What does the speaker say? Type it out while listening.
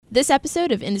This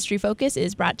episode of Industry Focus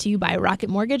is brought to you by Rocket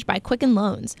Mortgage by Quicken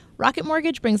Loans. Rocket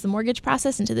Mortgage brings the mortgage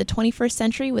process into the 21st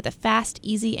century with a fast,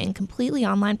 easy, and completely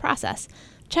online process.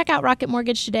 Check out Rocket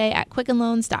Mortgage today at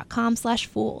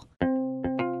quickenloans.com/fool.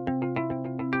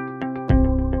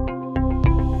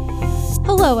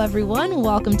 Hello, everyone.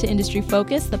 Welcome to Industry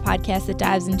Focus, the podcast that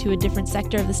dives into a different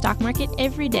sector of the stock market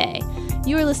every day.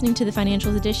 You are listening to the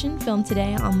Financials Edition, filmed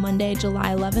today on Monday,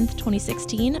 July 11th,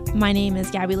 2016. My name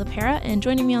is Gabby LaPera, and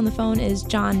joining me on the phone is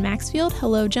John Maxfield.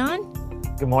 Hello, John.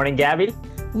 Good morning, Gabby.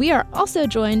 We are also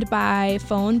joined by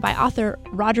phone by author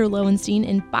Roger Lowenstein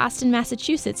in Boston,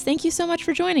 Massachusetts. Thank you so much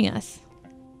for joining us.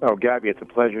 Oh, Gabby, it's a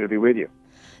pleasure to be with you.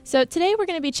 So today we're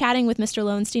going to be chatting with Mr.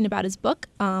 Lowenstein about his book,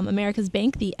 America's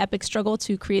Bank, The Epic Struggle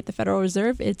to Create the Federal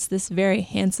Reserve. It's this very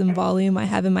handsome volume I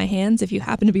have in my hands if you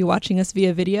happen to be watching us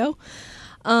via video.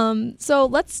 So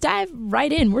let's dive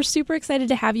right in. We're super excited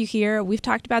to have you here. We've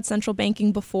talked about central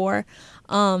banking before.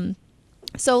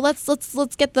 So let's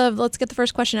get the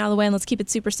first question out of the way and let's keep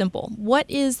it super simple. What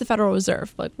is the Federal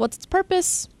Reserve? Like, what's its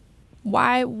purpose?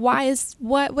 What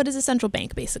is a central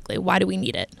bank basically? Why do we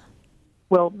need it?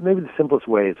 Well, maybe the simplest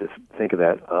way is to think of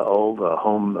that old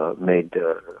homemade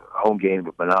home game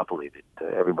of Monopoly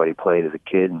that everybody played as a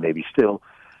kid and maybe still.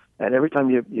 And every time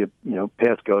you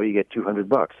pass go, you get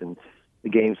 $200, and the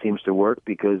game seems to work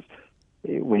because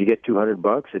when you get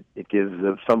 $200, it gives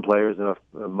some players enough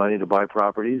money to buy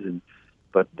properties,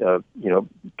 but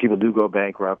people do go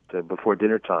bankrupt before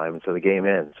dinner time, and so the game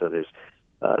ends. So there's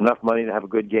enough money to have a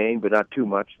good game, but not too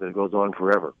much that it goes on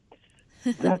forever.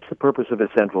 That's the purpose of a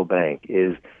central bank,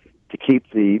 is to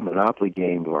keep the monopoly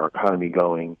game of our economy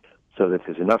going so that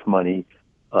there's enough money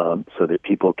so that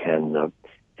people can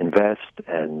invest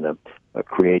and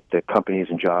create the companies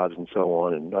and jobs and so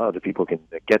on, and other people can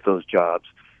get those jobs,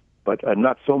 but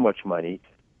not so much money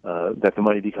that the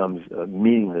money becomes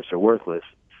meaningless or worthless.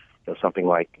 Something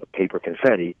like paper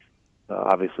confetti.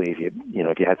 Obviously, if you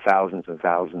had thousands and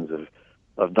thousands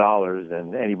of dollars,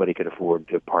 then anybody could afford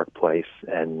to Park Place,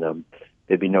 and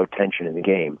there'd be no tension in the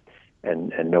game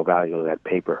and no value of that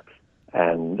paper.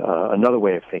 And another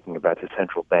way of thinking about the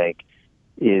central bank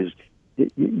is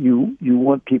you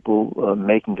want people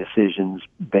making decisions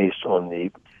based on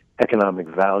the economic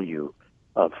value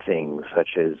of things,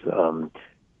 such as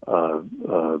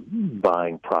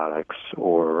buying products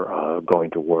or going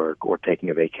to work or taking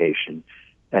a vacation,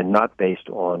 and not based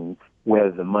on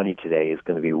whether the money today is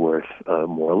going to be worth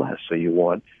more or less. So you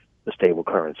want a stable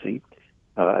currency.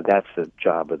 That's the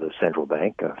job of the central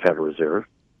bank, Federal Reserve.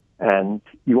 And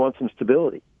you want some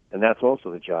stability. And that's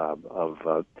also the job of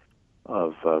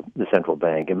the central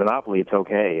bank. In Monopoly, it's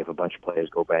okay if a bunch of players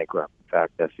go bankrupt. In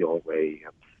fact, that's the only way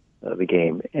the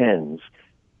game ends.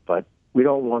 But we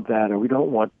don't want that, or we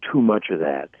don't want too much of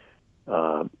that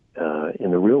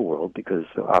in the real world, because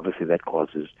obviously that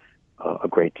causes a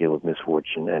great deal of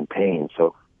misfortune and pain.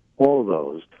 So all of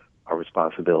those are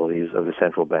responsibilities of the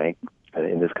central bank,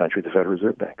 in this country, the Federal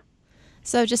Reserve Bank.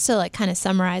 So just to kind of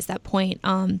summarize that point,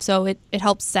 so it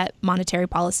helps set monetary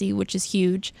policy, which is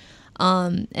huge.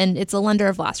 And it's a lender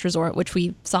of last resort, which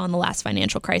we saw in the last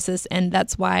financial crisis. And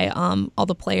that's why all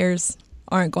the players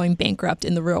aren't going bankrupt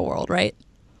in the real world, right?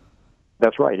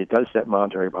 That's right. It does set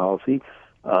monetary policy.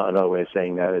 Another way of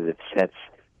saying that is it sets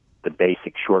the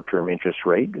basic short-term interest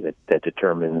rate that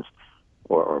determines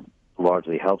or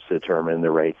largely helps to determine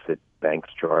the rates that banks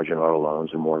charge on auto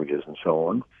loans and mortgages and so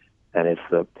on. And it's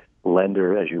the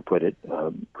lender, as you put it,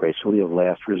 gracefully, of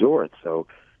last resort. So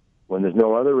when there's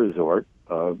no other resort,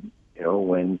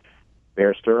 when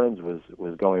Bear Stearns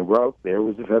was going broke, there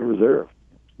was the Federal Reserve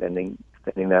extending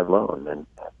that loan and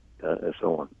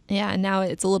so on. Yeah, and now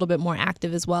it's a little bit more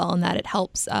active as well in that it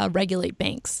helps regulate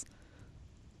banks.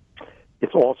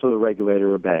 It's also the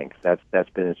regulator of banks. That's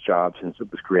been its job since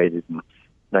it was created in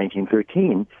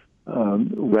 1913.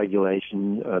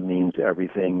 Regulation means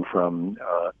everything from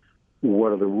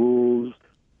what are the rules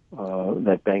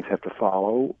that banks have to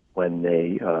follow when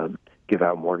they give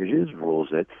out mortgages, rules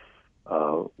that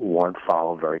weren't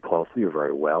followed very closely or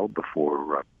very well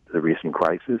before the recent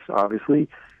crisis, obviously,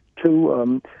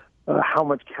 to how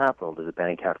much capital does a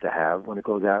bank have to have when it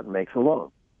goes out and makes a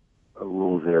loan.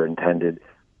 Rules that are intended,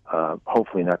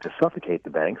 hopefully not to suffocate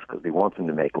the banks, because we want them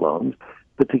to make loans,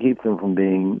 but to keep them from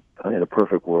being, in a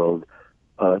perfect world,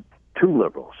 too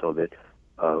liberal, so that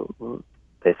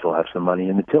they still have some money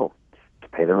in the till to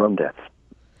pay their own debts.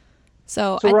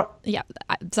 So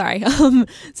sorry.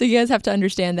 So you guys have to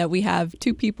understand that we have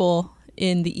two people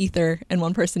in the ether and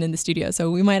one person in the studio, so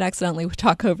we might accidentally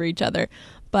talk over each other.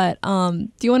 But do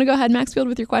you want to go ahead, Maxfield,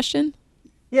 with your question?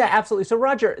 Yeah, absolutely. So,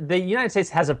 Roger, the United States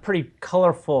has a pretty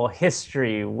colorful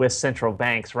history with central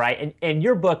banks, right? And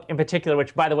your book in particular,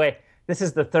 which, by the way, this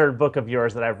is the third book of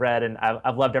yours that I've read, and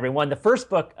I've loved every one. The first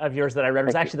book of yours that I read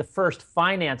was Thank you. actually the first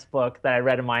finance book that I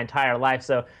read in my entire life.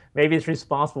 So maybe it's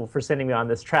responsible for sending me on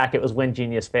this track. It was When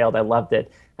Genius Failed. I loved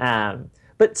it.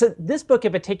 But so this book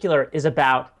in particular is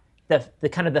about the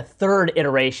kind of the third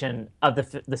iteration of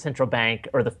the central bank,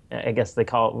 or I guess we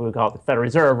call it the Federal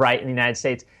Reserve, right, in the United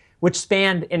States, which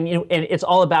spanned, and it's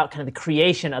all about kind of the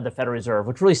creation of the Federal Reserve,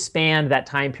 which really spanned that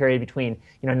time period between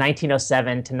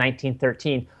 1907 to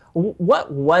 1913. What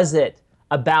was it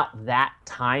about that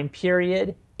time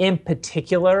period in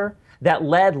particular that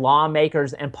led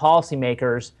lawmakers and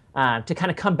policymakers to kind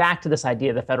of come back to this idea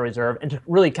of the Federal Reserve, and to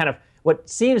really kind of what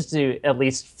seems to, at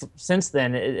least since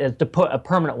then, is to put a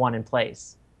permanent one in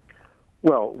place?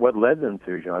 Well, what led them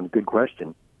to, John, good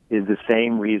question, is the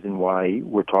same reason why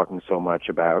we're talking so much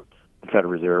about the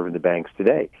Federal Reserve and the banks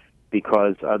today,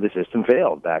 because the system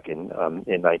failed back in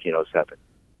 1907.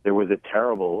 There was a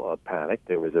terrible panic.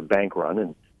 There was a bank run,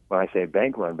 and when I say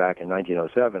bank run back in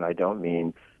 1907, I don't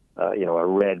mean a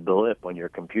red blip on your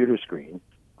computer screen.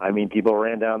 I mean people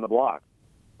ran down the block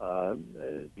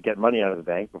to get money out of the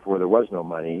bank before there was no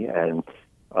money, and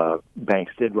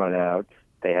banks did run out.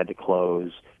 They had to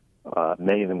close.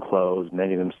 Many of them closed.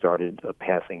 Many of them started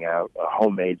passing out a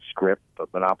homemade scrip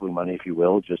of monopoly money, if you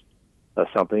will, just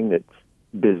something that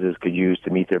business could use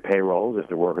to meet their payrolls if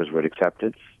the workers would accept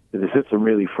it. The system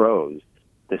really froze.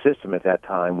 The system at that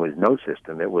time was no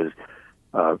system. It was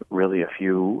really a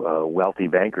few wealthy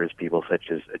bankers, people such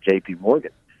as J.P.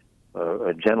 Morgan,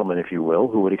 a gentleman, if you will,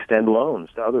 who would extend loans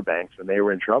to other banks when they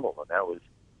were in trouble. And that was,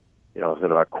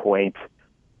 sort of a quaint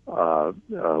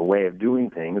way of doing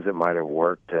things that might have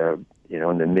worked, in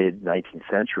the mid-19th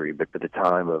century. But by the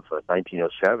time of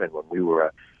 1907, when we were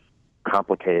a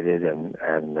complicated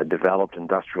and a developed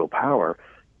industrial power,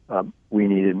 we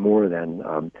needed more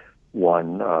than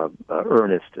one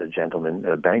earnest gentleman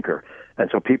banker. And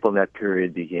so people in that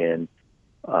period began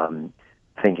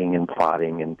thinking and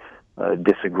plotting and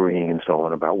disagreeing and so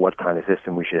on about what kind of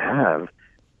system we should have.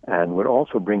 And what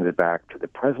also brings it back to the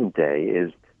present day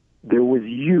is there was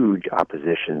huge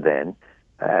opposition then,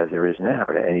 as there is now,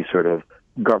 to any sort of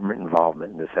government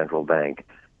involvement in the central bank,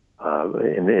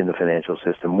 in the financial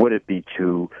system. Would it be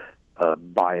too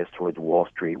biased towards Wall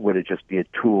Street? Would it just be a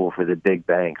tool for the big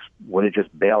banks? Would it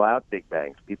just bail out big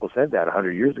banks? People said that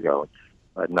 100 years ago,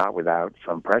 not without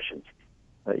some prescience.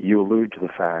 You allude to the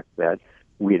fact that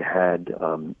we'd had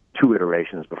two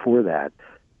iterations before that.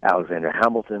 Alexander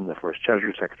Hamilton, the first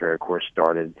Treasury Secretary, of course,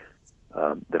 started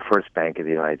the first Bank of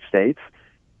the United States.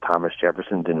 Thomas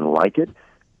Jefferson didn't like it.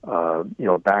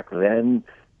 Back then,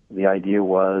 the idea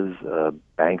was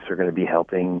banks are going to be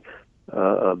helping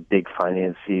big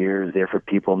financiers. They're for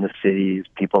people in the cities.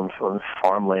 People in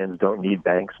farmlands don't need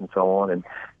banks, and so on. And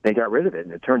they got rid of it,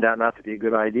 and it turned out not to be a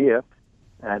good idea.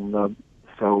 And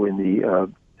so,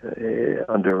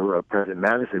 under President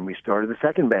Madison, we started the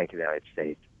second Bank of the United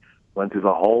States. Went through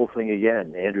the whole thing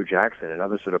again. Andrew Jackson,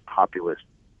 another sort of populist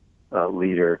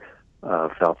leader,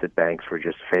 felt that banks were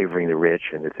just favoring the rich,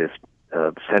 and that this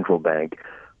central bank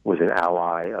was an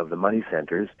ally of the money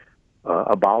centers,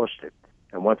 abolished it.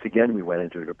 And once again, we went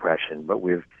into a depression. But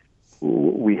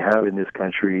we have in this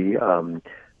country sort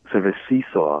of a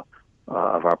seesaw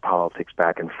of our politics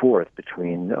back and forth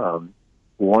between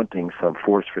wanting some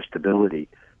force for stability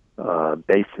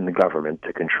based in the government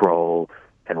to control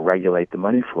and regulate the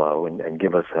money flow and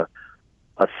give us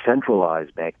a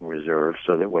centralized banking reserve,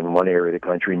 so that when one area of the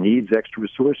country needs extra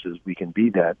resources, we can be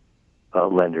that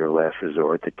lender of last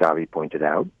resort that Gavi pointed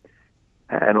out.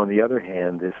 And on the other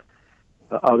hand, this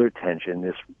other tension,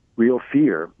 this real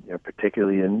fear,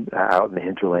 particularly out in the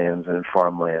hinterlands and in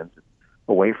farmlands,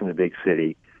 away from the big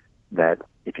city, that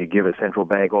if you give a central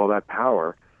bank all that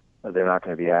power, they're not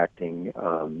going to be acting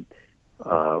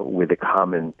with a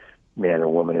common man or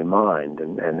woman in mind.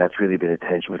 And that's really been a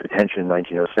tension, with the tension in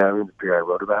 1907, the period I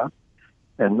wrote about.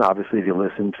 And obviously, if you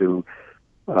listen to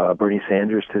Bernie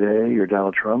Sanders today or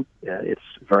Donald Trump, it's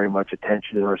very much a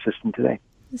tension in our system today.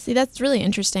 See, that's really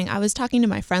interesting. I was talking to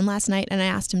my friend last night, and I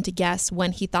asked him to guess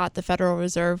when he thought the Federal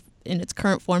Reserve in its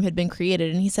current form had been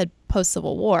created, and he said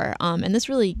post-Civil War. And this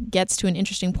really gets to an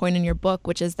interesting point in your book,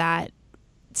 which is that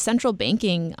central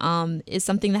banking is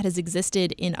something that has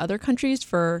existed in other countries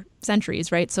for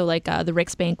centuries, right? So like the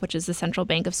Riksbank, which is the central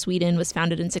bank of Sweden, was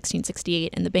founded in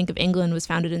 1668, and the Bank of England was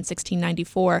founded in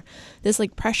 1694. This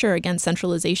like pressure against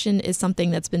centralization is something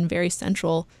that's been very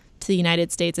central to the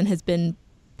United States and has been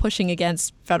pushing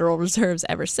against Federal Reserves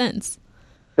ever since.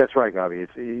 That's right, Gabi.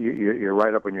 You're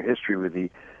right up on your history with the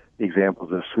the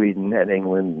examples of Sweden and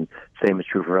England, and same is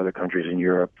true for other countries in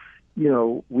Europe.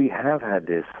 We have had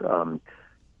this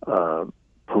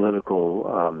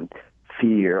political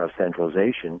fear of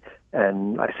centralization.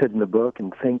 And I said in the book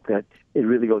and think that it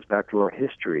really goes back to our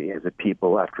history as a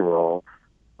people, after all,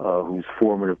 whose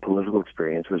formative political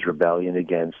experience was rebellion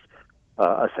against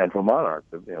a central monarch,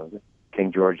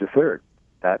 King George III.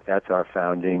 That's our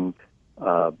founding,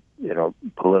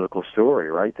 political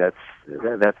story, right?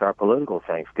 That's our political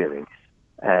Thanksgiving.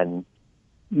 And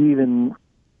even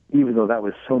though that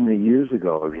was so many years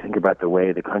ago, if you think about the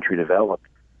way the country developed,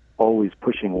 always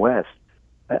pushing west,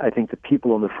 I think the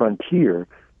people on the frontier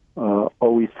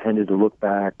always tended to look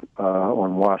back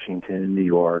on Washington, New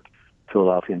York,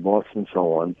 Philadelphia, and Boston, and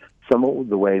so on, some of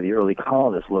the way the early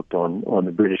colonists looked on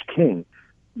the British king,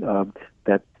 that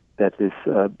this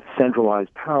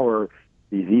centralized power,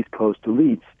 these East Coast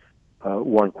elites,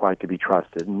 weren't quite to be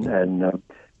trusted, and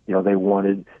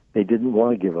they didn't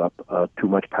want to give up too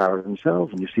much power to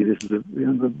themselves. And you see this is a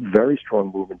very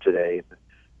strong movement today,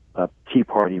 Tea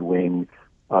Party wing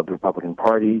of the Republican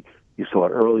Party. You saw it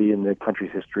early in the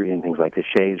country's history in things like the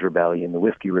Shays Rebellion, the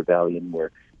Whiskey Rebellion,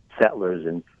 where settlers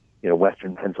in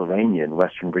western Pennsylvania and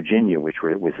western Virginia, which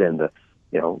were within the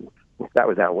that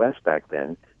was out west back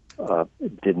then,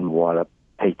 didn't want to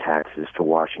pay taxes to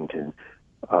Washington.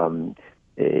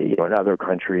 In other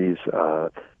countries,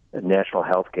 national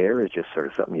health care is just sort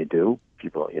of something you do.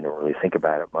 People don't really think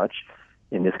about it much.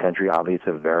 In this country,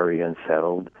 obviously, it's a very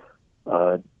unsettled,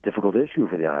 difficult issue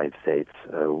for the United States.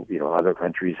 Other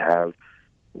countries have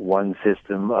one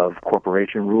system of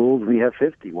corporation rules. We have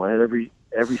 50, one at every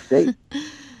state.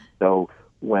 So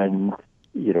when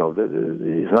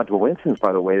it's not a coincidence,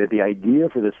 by the way, that the idea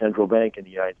for the central bank in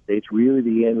the United States really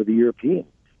began with the Europeans.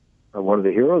 One of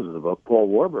the heroes of the book, Paul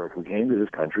Warburg, who came to this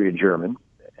country, a German,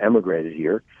 emigrated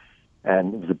here,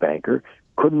 and was a banker,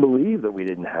 couldn't believe that we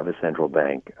didn't have a central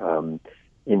bank.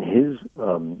 In his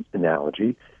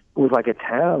analogy, it was like a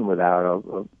town without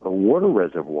a water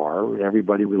reservoir,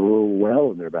 everybody with a little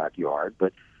well in their backyard,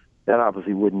 but that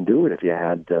obviously wouldn't do it if you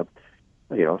had, say,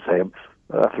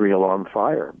 a 3-alarm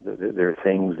fire. There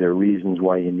are reasons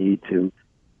why you need to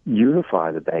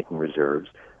unify the banking reserves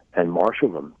and marshal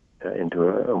them into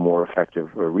a more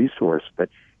effective resource. But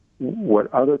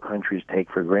what other countries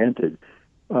take for granted,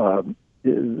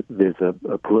 there's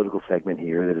a political segment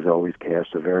here that has always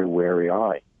cast a very wary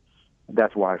eye.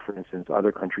 That's why, for instance,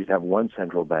 other countries have one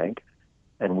central bank,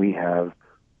 and we have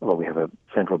a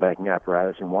central banking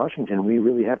apparatus in Washington. We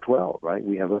really have 12, right?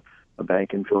 We have a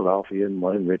bank in Philadelphia and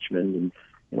one in Richmond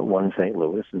and one in St.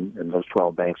 Louis, and those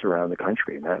 12 banks around the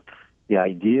country. And the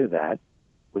idea of that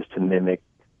was to mimic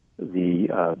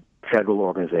the federal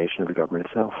organization of the government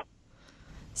itself.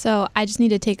 So I just need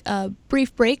to take a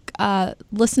brief break.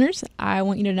 Listeners, I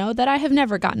want you to know that I have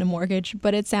never gotten a mortgage,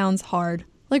 but it sounds hard,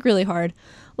 like really hard.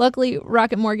 Luckily,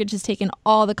 Rocket Mortgage has taken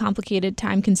all the complicated,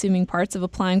 time-consuming parts of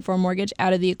applying for a mortgage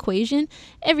out of the equation.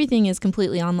 Everything is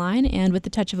completely online, and with the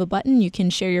touch of a button, you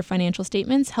can share your financial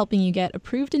statements, helping you get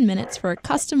approved in minutes for a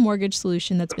custom mortgage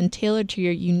solution that's been tailored to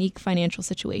your unique financial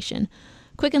situation.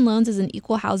 Quicken Loans is an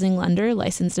equal housing lender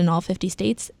licensed in all 50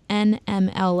 states,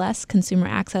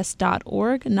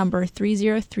 NMLSconsumeraccess.org, number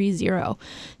 3030.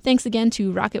 Thanks again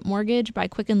to Rocket Mortgage by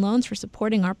Quicken Loans for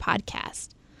supporting our podcast.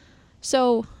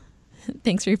 So,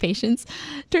 thanks for your patience.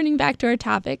 Turning back to our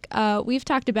topic, we've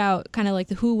talked about kind of like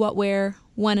the who, what, where,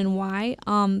 when, and why.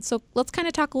 So let's kind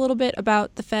of talk a little bit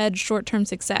about the Fed's short-term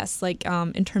success, like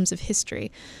in terms of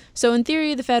history. So in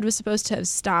theory, the Fed was supposed to have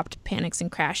stopped panics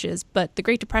and crashes, but the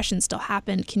Great Depression still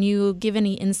happened. Can you give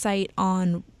any insight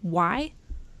on why?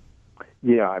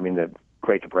 Yeah, I mean, the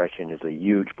Great Depression is a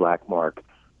huge black mark,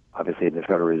 obviously, in the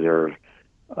Federal Reserve.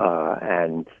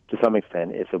 And to some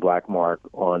extent, it's a black mark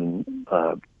on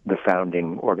the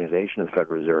founding organization of the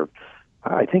Federal Reserve.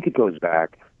 I think it goes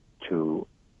back to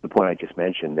the point I just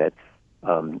mentioned, that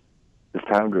the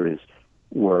founders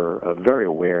were very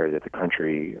aware that the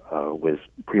country was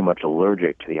pretty much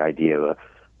allergic to the idea of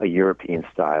a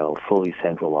European-style, fully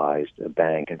centralized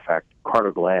bank. In fact,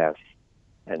 Carter Glass,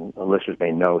 and listeners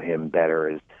may know him better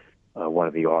as one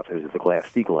of the authors of the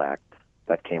Glass-Steagall Act,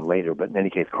 that came later. But in any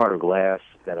case, Carter Glass,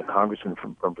 then a congressman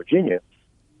from Virginia,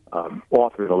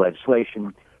 authored a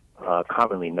legislation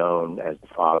commonly known as the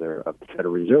father of the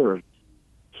Federal Reserve.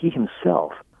 He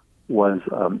himself was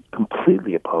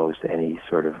completely opposed to any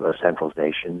sort of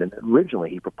centralization. And originally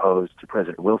he proposed to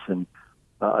President Wilson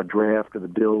a draft of the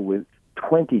bill with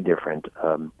 20 different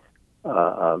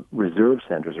reserve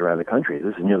centers around the country.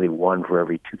 This is nearly one for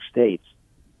every 2 states.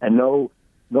 And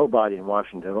nobody in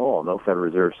Washington at all, no Federal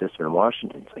Reserve System in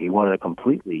Washington. So he wanted a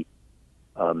completely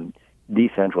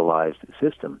decentralized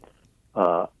system.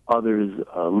 Others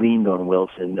leaned on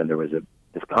Wilson, and there was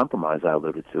this compromise I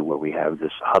alluded to, where we have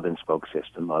this hub and spoke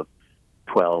system of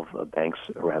 12 banks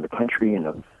around the country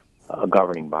and a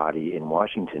governing body in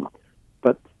Washington.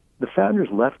 But the founders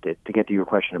left it, to get to your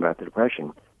question about the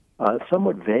Depression,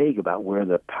 somewhat vague about where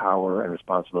the power and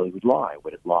responsibility would lie.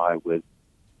 Would it lie with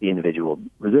the individual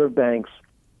reserve banks?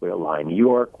 Would it lie in New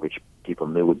York, which people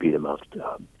knew would be the most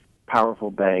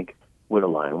powerful bank? Would it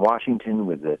lie in Washington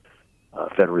with the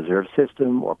Federal Reserve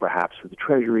System, or perhaps with the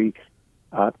Treasury?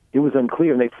 It was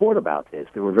unclear, and they fought about this.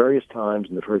 There were various times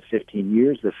in the first 15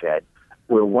 years of the Fed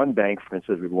where one bank, for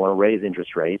instance, would want to raise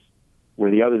interest rates, where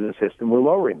the others in the system were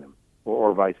lowering them,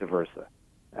 or vice versa.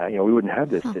 We wouldn't have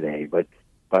this today, but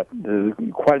there's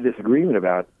quite a disagreement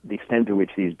about the extent to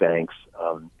which these banks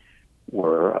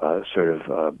were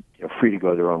free to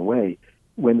go their own way.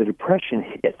 When the Depression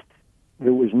hit,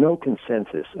 there was no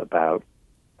consensus about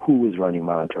who was running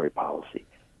monetary policy,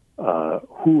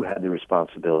 who had the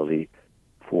responsibility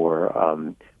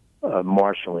for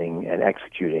marshaling and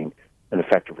executing an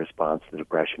effective response to the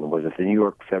Depression. Was it the New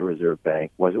York Federal Reserve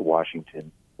Bank? Was it Washington?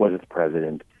 Was it the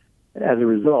president? And as a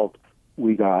result,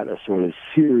 we got a sort of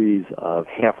series of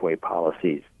halfway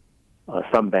policies.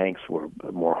 Some banks were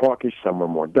more hawkish, some were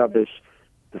more dovish.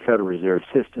 The Federal Reserve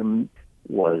System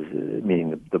was,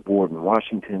 meaning the board in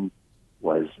Washington,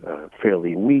 was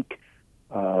fairly weak.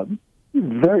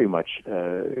 Very much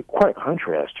quite a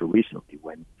contrast to recently,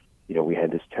 when we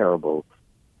had this terrible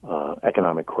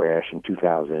economic crash in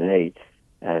 2008.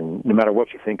 And no matter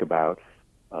what you think about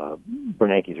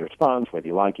Bernanke's response, whether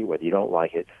you like it, whether you don't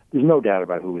like it, there's no doubt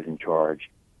about who was in charge.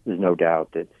 There's no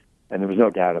doubt and there was no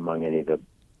doubt among any of the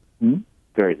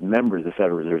various members of the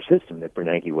Federal Reserve System that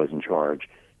Bernanke was in charge.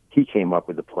 He came up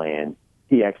with a plan.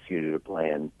 He executed a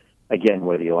plan. Again,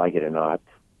 whether you like it or not,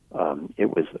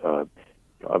 it was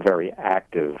a very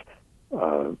active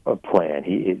plan.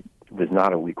 It was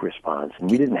not a weak response, and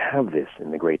we didn't have this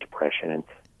in the Great Depression. And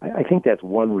I think that's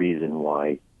one reason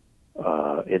why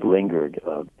it lingered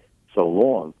so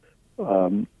long.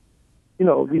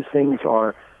 These things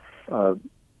are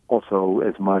also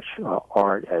as much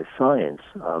art as science.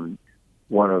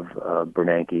 One of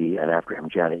Bernanke, and after him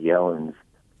Janet Yellen's,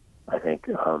 I think,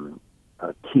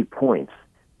 key points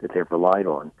that they've relied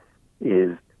on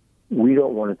is we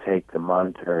don't want to take the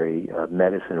monetary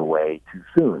medicine away too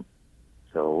soon.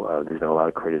 So there's been a lot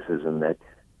of criticism that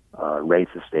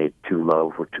rates have stayed too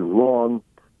low for too long,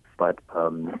 but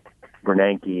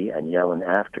Bernanke and Yellen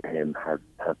after him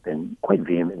have been quite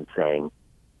vehement in saying,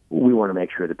 we want to make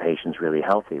sure the patient's really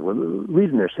healthy. Well, the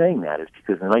reason they're saying that is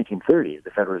because in the 1930s,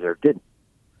 the Federal Reserve didn't.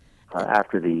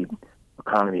 After the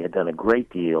economy had done a great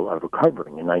deal of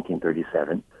recovering in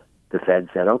 1937, the Fed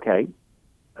said, okay,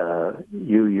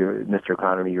 you're Mr.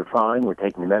 Economy, you're fine, we're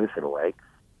taking the medicine away.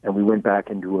 And we went back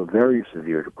into a very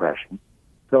severe depression.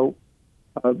 So,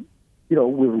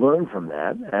 we've learned from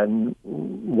that. And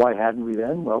why hadn't we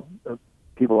then? Well,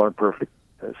 people aren't perfect.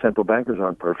 Central bankers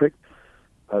aren't perfect.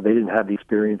 They didn't have the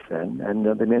experience then, and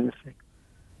they made a mistake.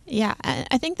 Yeah,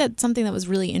 I think that something that was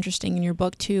really interesting in your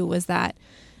book, too, was that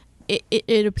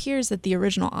it appears that the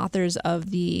original authors of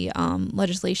the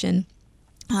legislation,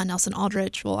 Nelson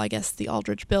Aldrich, well, I guess the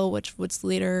Aldrich Bill, which would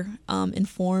later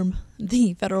inform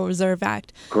the Federal Reserve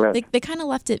Act. Correct. They kind of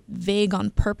left it vague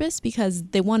on purpose because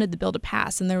they wanted the bill to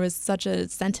pass, and there was such a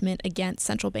sentiment against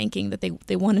central banking that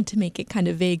they wanted to make it kind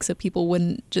of vague so people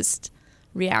wouldn't just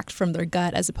react from their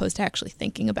gut as opposed to actually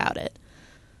thinking about it.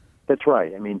 That's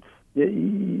right. I mean,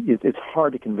 it's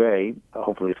hard to convey,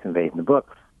 hopefully it's conveyed in the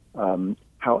book,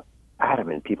 how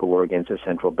adamant people were against a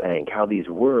central bank, how these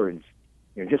words,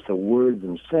 just the words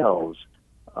themselves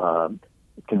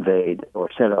conveyed or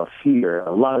set off fear.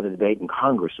 A lot of the debate in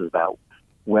Congress was about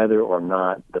whether or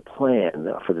not the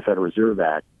plan for the Federal Reserve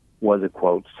Act was a,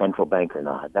 quote, central bank or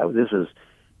not. This was,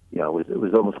 it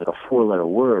was almost like a four-letter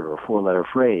word or a four-letter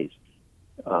phrase.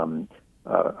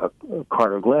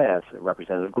 Carter Glass,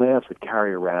 Representative Glass, would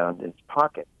carry around in his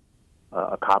pocket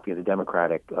a copy of the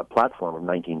Democratic platform of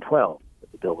 1912.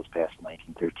 The bill was passed in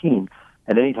 1913.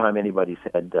 And anytime anybody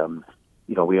said,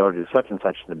 we ought to do such and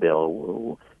such in the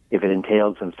bill, if it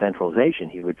entailed some centralization,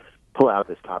 he would pull out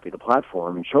this copy of the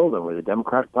platform and show them where the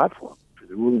Democratic platform, for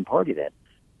the ruling party then,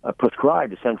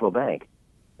 prescribed a central bank.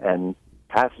 And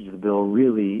passage of the bill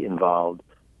really involved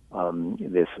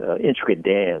this intricate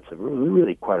dance of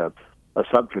really quite a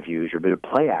subterfuge or a bit of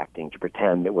play acting to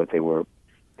pretend that what they were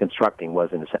constructing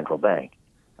wasn't a central bank.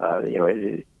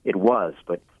 It was,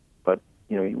 but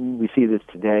we see this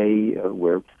today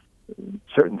where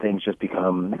certain things just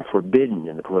become forbidden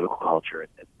in the political culture.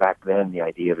 Back then, the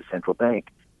idea of a central bank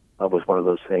was one of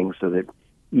those things, so that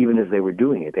even as they were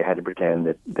doing it, they had to pretend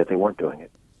that they weren't doing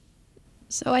it.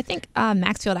 So I think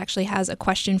Maxfield actually has a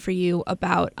question for you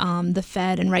about the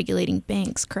Fed and regulating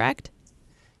banks, correct?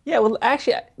 Yeah, well,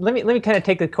 actually, let me kind of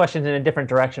take the question in a different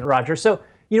direction, Roger. So,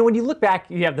 when you look back,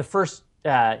 you have the first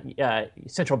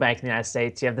central bank in the United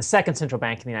States, you have the second central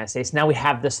bank in the United States. Now we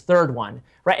have this third one,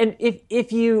 right? And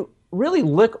if you really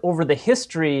look over the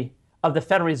history of the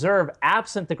Federal Reserve,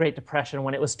 absent the Great Depression,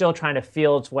 when it was still trying to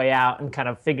feel its way out and kind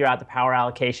of figure out the power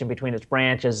allocation between its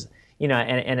branches,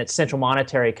 and its Central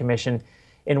Monetary Commission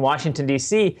in Washington,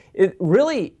 D.C., it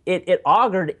really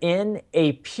augured in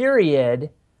a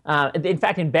period. In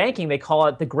fact, in banking, they call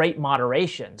it the Great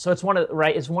Moderation. So it's one of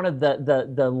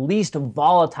the least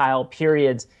volatile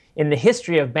periods in the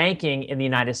history of banking in the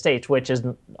United States, which is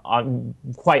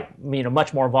quite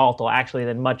much more volatile actually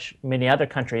than many other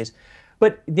countries.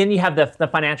 But then you have the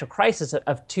financial crisis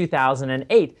of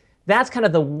 2008. That's kind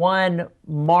of the one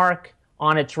mark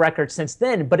on its record since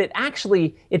then. But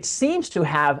it seems to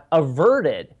have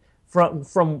averted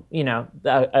from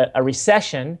a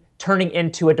recession turning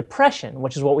into a depression,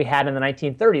 which is what we had in the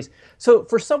 1930s. So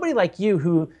for somebody like you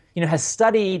who has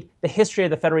studied the history of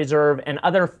the Federal Reserve and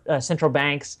other central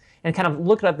banks and kind of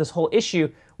looked at this whole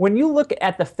issue, when you look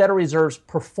at the Federal Reserve's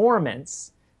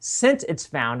performance since its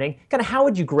founding, kind of how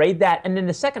would you grade that? And then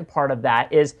the second part of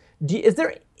that is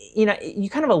there, you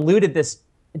kind of alluded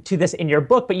to this in your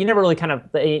book, but you never really kind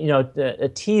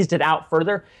of teased it out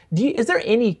further. Is there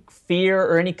any fear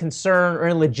or any concern or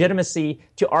any legitimacy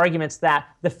to arguments that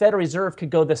the Federal Reserve could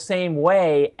go the same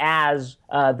way as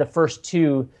the first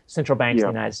two central banks in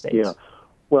the United States? Yeah.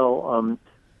 Well,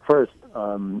 first,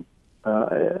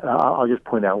 I'll just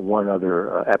point out one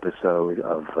other episode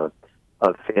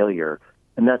of failure,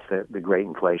 and that's the Great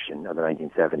Inflation of the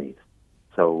 1970s.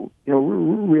 So,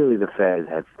 really the Fed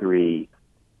had three,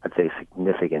 I'd say,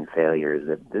 significant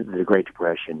failures. The Great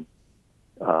Depression,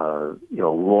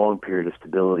 long period of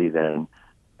stability then,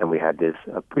 and we had this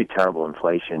pretty terrible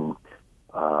inflation.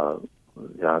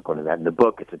 Not going to that in the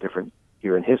book. It's a different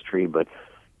year in history, but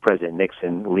President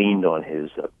Nixon leaned on his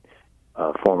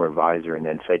former advisor and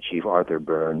then Fed Chief Arthur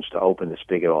Burns to open the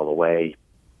spigot all the way.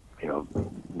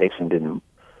 Nixon didn't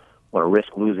want to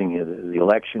risk losing the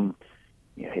election.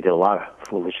 He did a lot of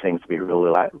foolish things to be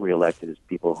reelected, as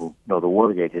people who know the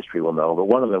Watergate history will know. But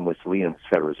one of them was to lean on the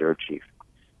Federal Reserve chief.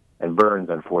 And Burns,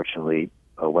 unfortunately,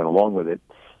 went along with it.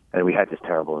 And we had this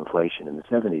terrible inflation in the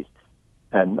 70s.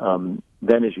 And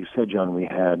then, as you said, John, we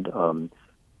had a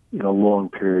long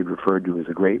period referred to as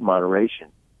a Great Moderation,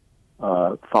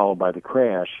 followed by the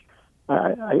crash.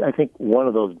 I think one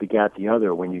of those begat the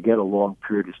other. When you get a long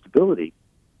period of stability,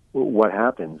 what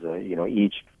happens?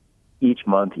 Each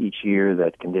month, each year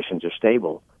that conditions are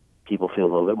stable, people feel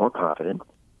a little bit more confident.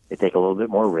 They take a little bit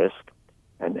more risk,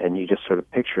 and you just sort of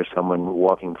picture someone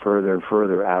walking further and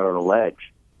further out on a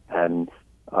ledge. And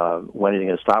when is he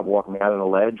going to stop walking out on a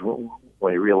ledge?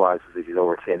 When he realizes that he's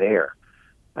over thin air.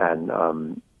 And,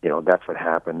 that's what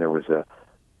happened. There was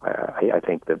I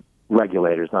think the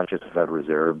regulators, not just the Federal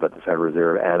Reserve, but the Federal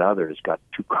Reserve and others, got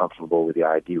too comfortable with the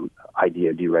idea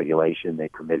of deregulation. They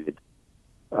permitted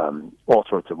all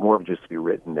sorts of mortgages to be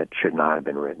written that should not have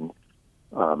been written.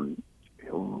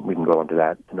 We can go into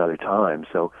that another time.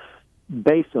 So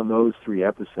based on those three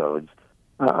episodes,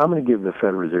 I'm going to give the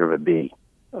Federal Reserve a B,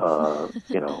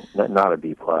 not a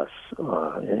B plus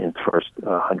in its first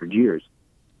 100 years.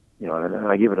 And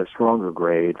I give it a stronger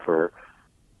grade for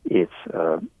its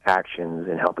actions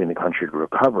in helping the country to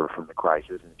recover from the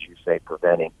crisis, and as you say,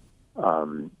 preventing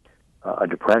a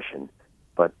depression.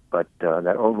 But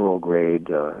that overall grade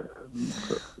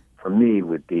for me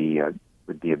would be a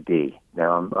B.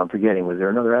 Now I'm forgetting. Was there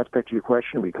another aspect to your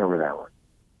question? We covered that one.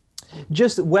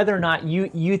 Just whether or not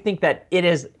you think that it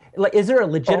is. Is there a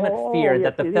legitimate fear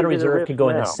that the Federal Reserve could go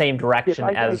in the same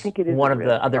direction as one of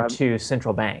the other two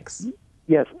central banks?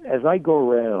 Yes, as I go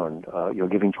around,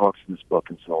 giving talks in this book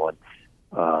and so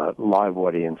on, live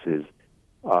audiences,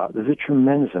 there's a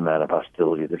tremendous amount of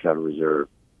hostility to the Federal Reserve.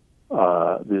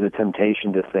 There's a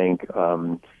temptation to think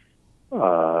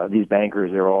these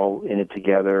bankers, they're all in it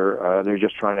together. They're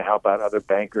just trying to help out other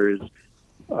bankers.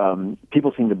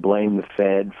 People seem to blame the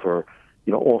Fed for,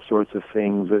 all sorts of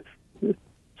things. The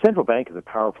central bank is a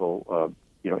powerful,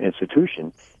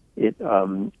 institution. It's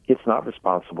not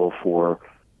responsible for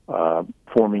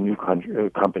forming new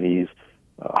companies,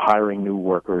 hiring new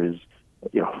workers.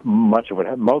 Most of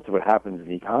what happens in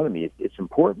the economy, it's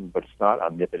important, but it's not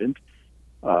omnipotent.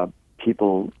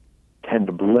 People tend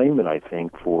to blame it, I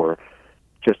think, for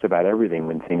just about everything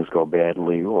when things go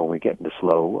badly or we get into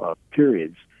slow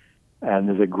periods. And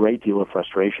there's a great deal of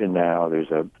frustration now.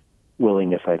 There's a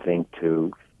willingness, I think,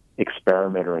 to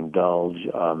experiment or indulge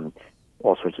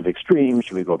all sorts of extremes?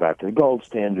 Should we go back to the gold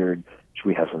standard? Should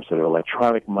we have some sort of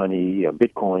electronic money,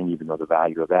 Bitcoin, even though the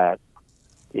value of that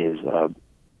is,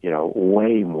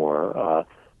 way more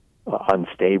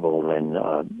unstable than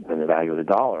the value of the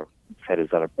dollar? The Fed has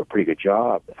done a pretty good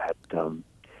job at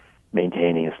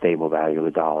maintaining a stable value of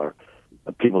the dollar.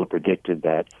 People have predicted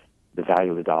that the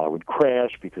value of the dollar would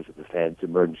crash because of the Fed's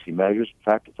emergency measures. In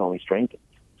fact, it's only strengthened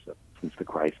since the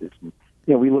crisis. And,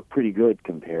 we look pretty good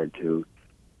compared to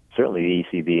certainly the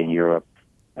ECB in Europe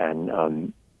and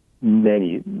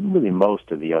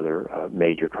most of the other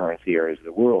major currency areas of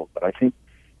the world. But I think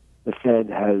the Fed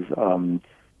has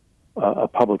a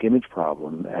public image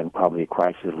problem and probably a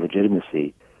crisis of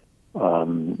legitimacy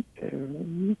to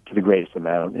the greatest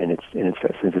amount since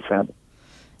its founding.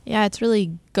 Yeah, it's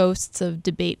really ghosts of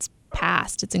debates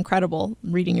past. It's incredible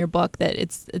reading your book that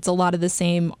it's a lot of the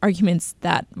same arguments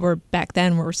that were back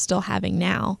then we're still having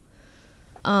now.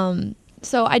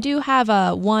 So I do have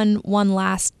one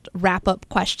last wrap-up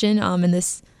question, and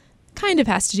this kind of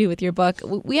has to do with your book.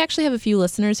 We actually have a few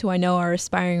listeners who I know are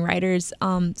aspiring writers.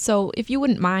 So if you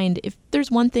wouldn't mind, if there's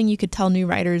one thing you could tell new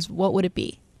writers, what would it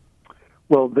be?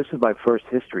 Well, this is my first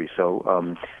history,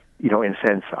 so in a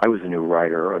sense, I was a new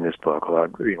writer on this book.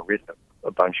 I've written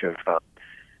a bunch of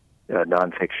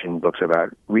nonfiction books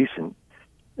about recent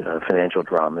financial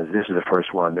dramas. This is the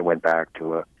first one that went back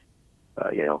to a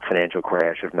financial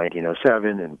crash of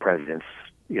 1907, and presidents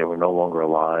were no longer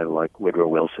alive, like Woodrow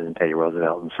Wilson and Teddy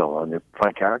Roosevelt and so on. They're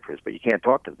fine characters, but you can't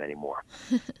talk to them anymore.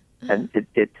 And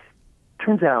it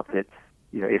turns out that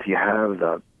if you have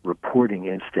the reporting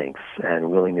instincts and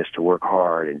willingness to work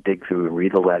hard and dig through and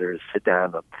read the letters, sit down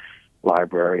in the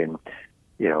library and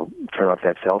turn off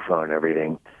that cell phone and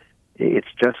everything, it's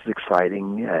just as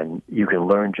exciting, and you can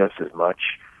learn just as much,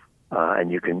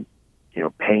 and you can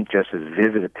paint just as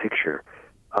vivid a picture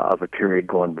of a period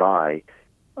gone by,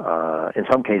 in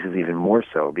some cases even more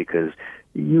so, because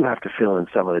you have to fill in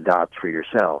some of the dots for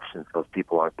yourself since those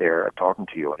people aren't there talking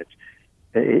to you. And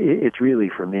it's really,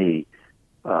 for me,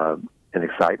 an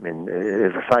excitement,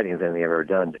 as exciting as anything I've ever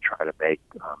done to try to make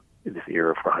this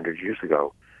era 400 years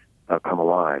ago come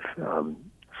alive.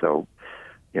 So,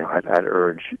 I'd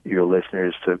urge your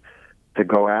listeners to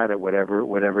go at it,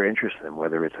 whatever interests them,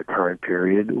 whether it's a current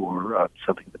period or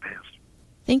something in the past.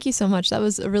 Thank you so much. That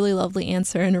was a really lovely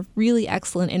answer and a really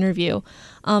excellent interview.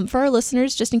 For our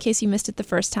listeners, just in case you missed it the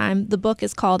first time, the book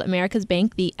is called America's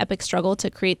Bank, The Epic Struggle to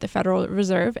Create the Federal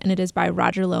Reserve, and it is by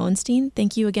Roger Lowenstein.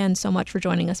 Thank you again so much for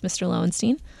joining us, Mr.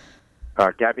 Lowenstein.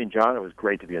 Gabby and John, it was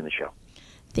great to be on the show.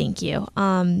 Thank you.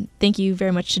 Thank you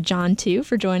very much to John, too,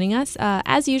 for joining us.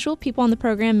 As usual, people on the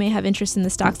program may have interest in the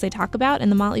stocks they talk about,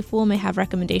 and the Motley Fool may have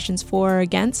recommendations for or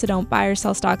against, so don't buy or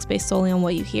sell stocks based solely on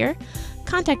what you hear.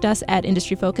 Contact us at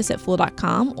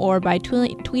industryfocus@fool.com or by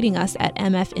tweeting us at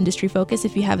MFIndustryFocus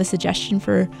if you have a suggestion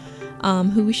for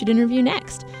who we should interview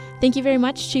next. Thank you very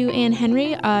much to Ann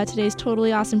Henry, today's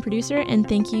totally awesome producer, and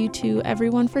thank you to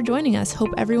everyone for joining us.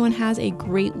 Hope everyone has a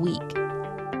great week.